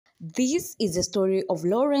This is the story of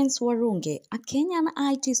Lawrence Warunge, a Kenyan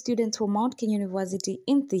IT student from Mount Kenya University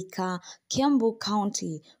in Thika, Kiambu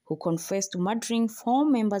County, who confessed to murdering 4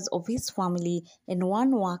 members of his family and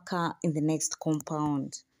 1 worker in the next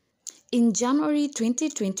compound. In January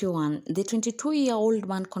 2021, the 22-year-old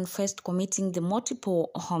man confessed committing the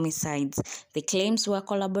multiple homicides. The claims were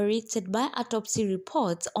corroborated by autopsy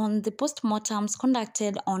reports on the postmortems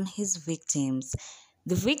conducted on his victims.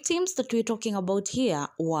 The victims that we're talking about here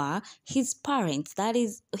were his parents, that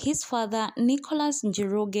is, his father Nicholas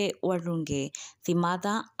NJOROGE Warunge, the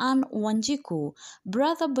mother Anne Wanjiku,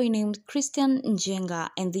 brother by name Christian Njenga,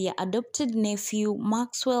 and their adopted nephew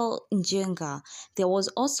Maxwell Njenga. There was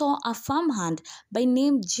also a farmhand by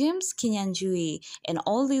name James Kinyanjui, and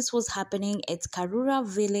all this was happening at Karura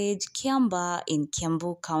village, Kiamba in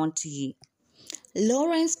Kiambu County.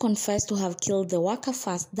 Lawrence confessed to have killed the worker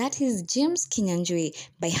first, that is James Kinyanjui,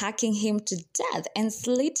 by hacking him to death and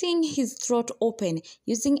slitting his throat open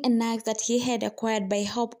using a knife that he had acquired by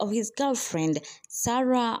help of his girlfriend,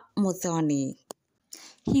 Sarah Muthoni.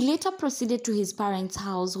 He later proceeded to his parents'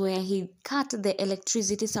 house where he cut the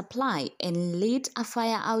electricity supply and lit a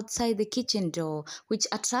fire outside the kitchen door, which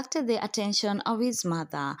attracted the attention of his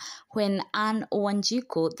mother. When Anne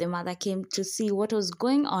Wanjiku, the mother, came to see what was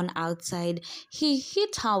going on outside, he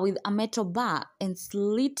hit her with a metal bar and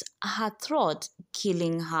slit her throat,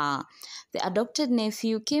 killing her. The adopted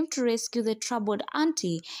nephew came to rescue the troubled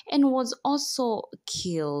auntie and was also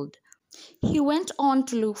killed. He went on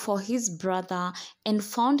to look for his brother and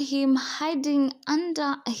found him hiding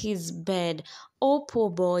under his bed. Oh, poor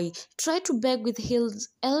boy, tried to beg with his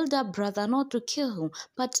elder brother not to kill him,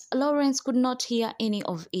 but Lawrence could not hear any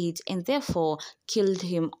of it and therefore killed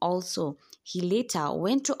him also. He later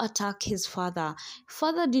went to attack his father.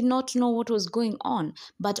 Father did not know what was going on,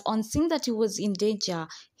 but on seeing that he was in danger,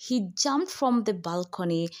 he jumped from the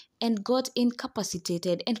balcony and got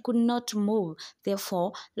incapacitated and could not move.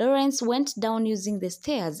 Therefore, Lawrence went down using the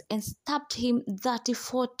stairs and stabbed him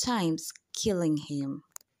 34 times, killing him.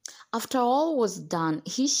 After all was done,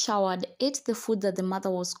 he showered, ate the food that the mother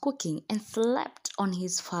was cooking, and slept on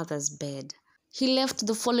his father's bed. He left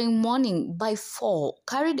the following morning by 4,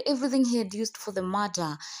 carried everything he had used for the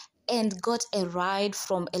murder, and got a ride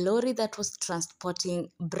from a lorry that was transporting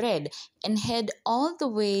bread and head all the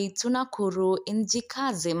way to Nakuru in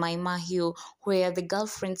Jikaze, Mai Mahiu, where the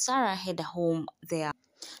girlfriend Sarah had a home there.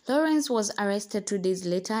 Lawrence was arrested 2 days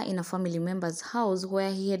later in a family member's house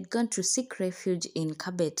where he had gone to seek refuge in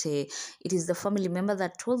Kabete. It is the family member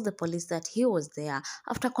that told the police that he was there.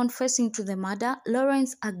 After confessing to the murder,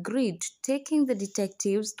 Lawrence agreed, taking the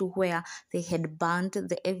detectives to where they had burned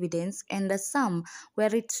the evidence, and some were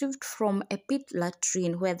retrieved from a pit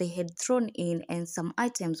latrine where they had thrown in, and some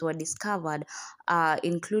items were discovered,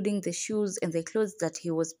 including the shoes and the clothes that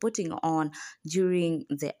he was putting on during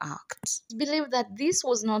the act. It's believed that this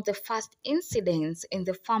was not the first incident in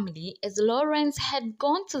the family, as Lawrence had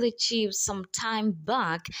gone to the chief some time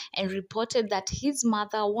back and reported that his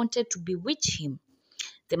mother wanted to bewitch him.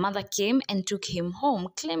 The mother came and took him home,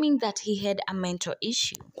 claiming that he had a mental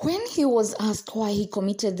issue. When he was asked why he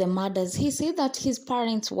committed the murders, he said that his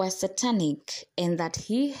parents were satanic and that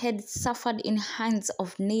he had suffered in hands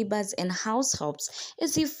of neighbors and house helps,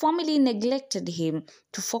 as if family neglected him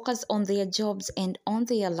to focus on their jobs and on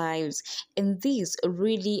their lives, and this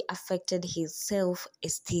really affected his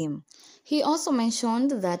self-esteem. He also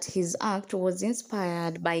mentioned that his act was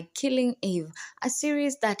inspired by Killing Eve, a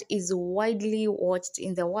series that is widely watched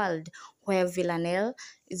in the world, where Villanelle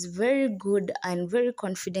is very good and very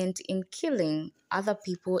confident in killing other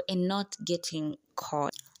people and not getting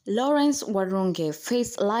caught. Lawrence Warunge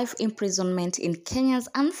faced life imprisonment in Kenya's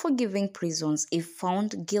unforgiving prisons if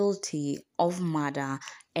found guilty of murder,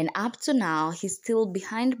 and up to now he's still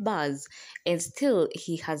behind bars and still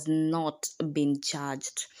he has not been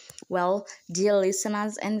charged. Well, dear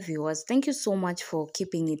listeners and viewers, thank you so much for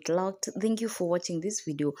keeping it locked. Thank you for watching this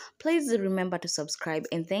video. Please remember to subscribe,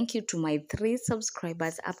 and thank you to my 3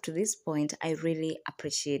 subscribers up to this point. I really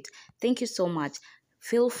appreciate. Thank you so much.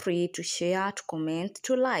 Feel free to share, to comment,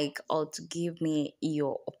 to like, or to give me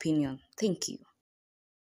your opinion. Thank you.